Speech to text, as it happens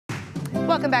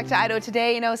Welcome back to Idaho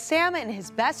Today. You know, Sam and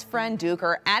his best friend Duke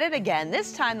are at it again.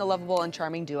 This time, the lovable and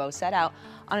charming duo set out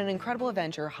on an incredible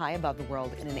adventure high above the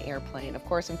world in an airplane. Of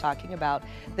course, I'm talking about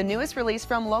the newest release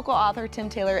from local author Tim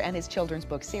Taylor and his children's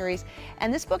book series.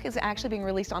 And this book is actually being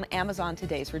released on Amazon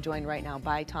today, so we're joined right now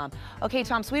by Tom. Okay,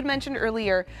 Tom, so we'd mentioned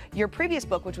earlier your previous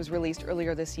book, which was released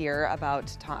earlier this year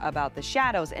about the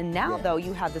shadows, and now, though,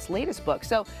 you have this latest book.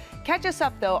 So catch us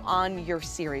up, though, on your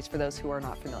series for those who are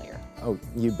not familiar. Oh,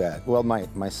 you bet. Well,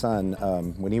 my son,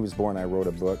 when he was born, I wrote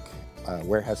a book,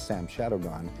 Where Has Sam's Shadow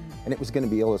Gone? And it was going to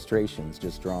be illustrations,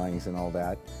 just drawings and all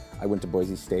that. I went to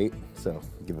Boise State, so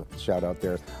give a shout out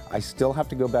there. I still have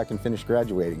to go back and finish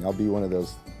graduating. I'll be one of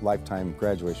those lifetime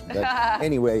graduation. But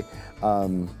anyway,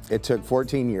 it took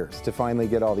 14 years to finally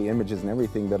get all the images and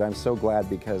everything, but I'm so glad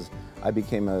because I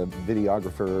became a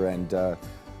videographer and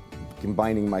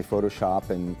combining my Photoshop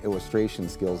and illustration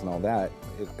skills and all that,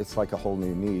 it's like a whole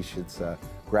new niche. It's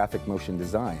graphic motion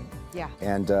design. Yeah.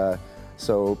 And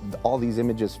so all these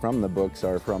images from the books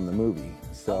are from the movie.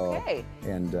 So, okay.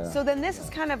 And so then this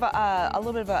is kind of a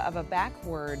little bit of a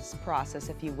backwards process,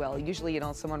 if you will. Usually, you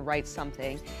know, someone writes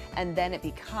something and then it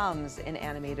becomes an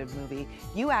animated movie.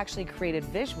 You actually created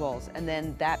visuals and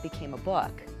then that became a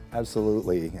book.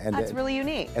 Absolutely, and that's really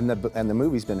unique. And the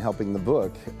movie's been helping the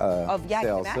book yeah,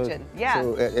 sales. I can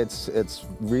imagine. So it's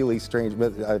really strange,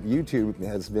 but YouTube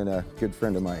has been a good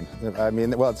friend of mine. I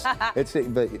mean, well, it's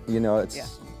but you know,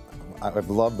 it's I've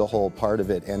loved the whole part of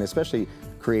it, and especially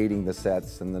creating the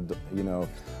sets and the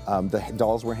the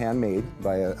dolls were handmade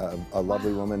by a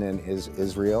lovely woman in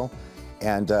Israel,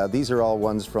 and these are all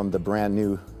ones from the brand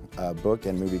new book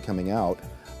and movie coming out.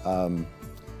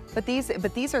 But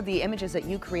these are the images that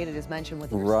you created, as mentioned, with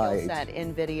your skill set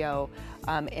in video,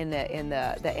 in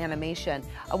the animation.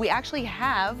 We actually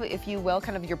have, if you will,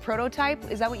 kind of your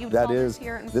prototype. Is that what you call this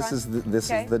here in front?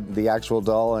 This is the actual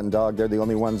doll and dog. They're the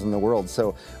only ones in the world.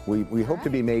 So we hope to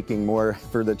be making more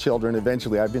for the children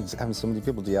eventually. I've been having so many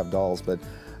people to have dolls, but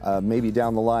maybe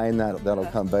down the line that'll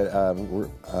come. But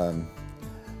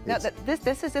no,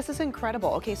 this is incredible.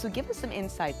 Okay, so give us some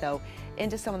insight though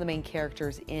into some of the main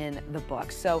characters in the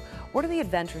book. So what are the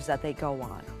adventures that they go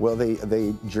on? Well,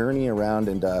 they journey around,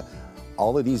 and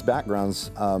all of these backgrounds,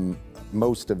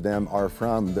 most of them are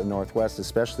from the Northwest,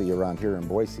 especially around here in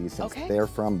Boise, since they're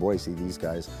from Boise, these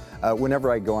guys.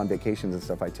 Whenever I go on vacations and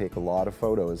stuff, I take a lot of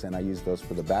photos and I use those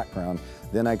for the background.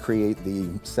 Then I create the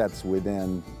sets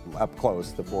within, up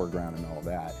close, the foreground and all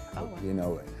that. Oh, wow. You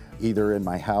know, either in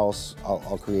my house,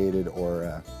 I'll create it,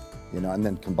 or you know, and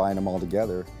then combine them all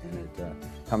together, and it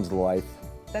comes to life.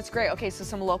 That's great. Okay, so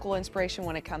some local inspiration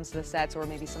when it comes to the sets, or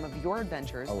maybe some of your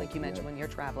adventures, like you mentioned when you're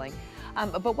traveling.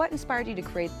 But what inspired you to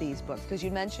create these books? Because you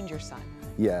mentioned your son.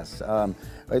 Yes,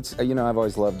 it's I've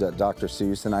always loved Dr.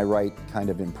 Seuss, and I write kind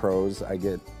of in prose. I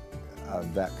get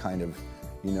that kind of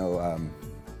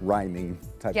rhyming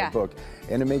type of book,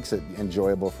 and it makes it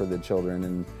enjoyable for the children.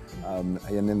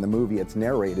 And in the movie, it's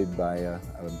narrated by a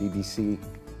BBC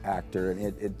actor, and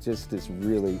it just is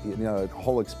really, a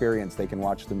whole experience. They can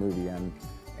watch the movie and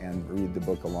read the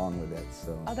book along with it.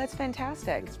 So. Oh, that's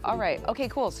fantastic. All right. Cool. Okay,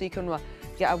 cool. So you can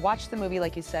watch the movie,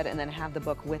 like you said, and then have the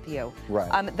book with you.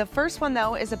 Right. The first one,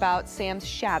 though, is about Sam's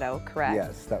shadow, correct?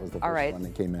 Yes, that was the first one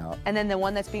that came out. And then the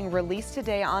one that's being released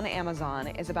today on Amazon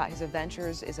is about his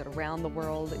adventures. Is it around the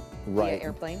world via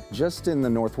airplane? Just in the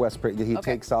Northwest. He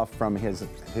takes off from his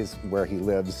where he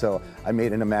lives. So I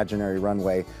made an imaginary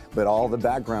runway, but all the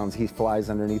backgrounds, he flies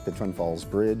underneath the Twin Falls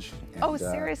Bridge. And, oh,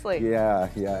 seriously? Yeah.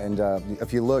 And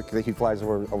if you look, he flies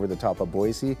over the top of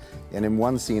Boise, and in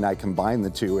one scene I combine the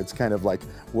two. It's kind of like,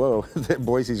 whoa,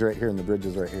 Boise's right here and the bridge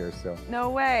is right here. So. No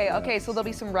way. Okay, so there'll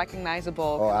be some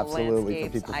recognizable absolutely,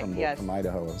 landscapes. For people from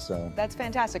Idaho. So. That's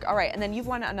fantastic. All right, and then you've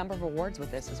won a number of awards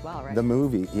with this as well, right? The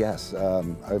movie, yes.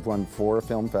 I've won 4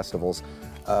 film festivals.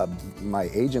 My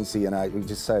agency and I, we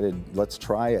decided, let's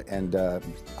try it, and oh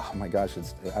my gosh,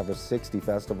 it's out of 60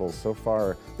 festivals so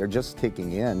far. They're just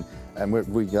kicking in, and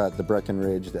we got the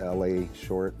Breckenridge, the LA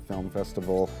Short Film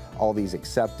Festival, all these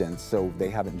acceptance, so they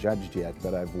haven't judged yet,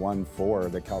 but I've won 4,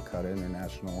 the Calcutta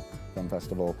International Film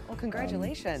Festival. Well,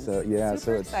 congratulations. So yeah,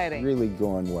 Super it's exciting. Really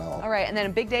going well. All right, and then a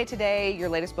big day today, your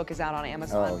latest book is out on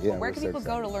Amazon. Oh, yeah, where can people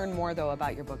go to learn more, though,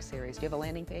 about your book series? Do you have a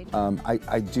landing page?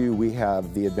 I do. We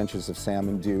have The Adventures of Sam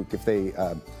and Duke. If they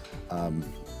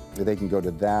can go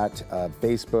to that,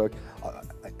 Facebook,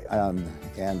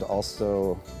 and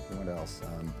also, what else?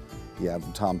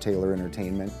 Tom Taylor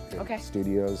Entertainment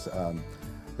Studios.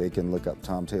 They can look up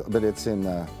Tom Taylor, but it's in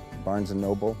Barnes &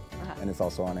 Noble, and it's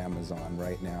also on Amazon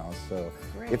right now. So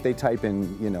if they type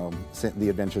in, you know, The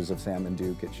Adventures of Sam and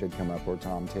Duke, it should come up, or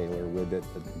Tom Taylor with it,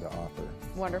 the author.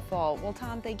 Wonderful. Well,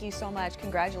 Tom, thank you so much.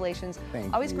 Congratulations.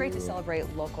 Thank Always you. great to celebrate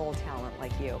local talent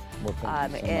like you. Well,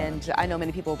 thank you so and much. I know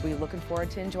many people will be looking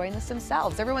forward to enjoying this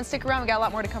themselves. Everyone stick around. We got a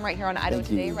lot more to come right here on Idaho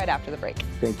Today right after the break.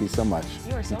 Thank you so much.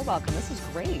 You are so welcome. This is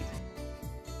great.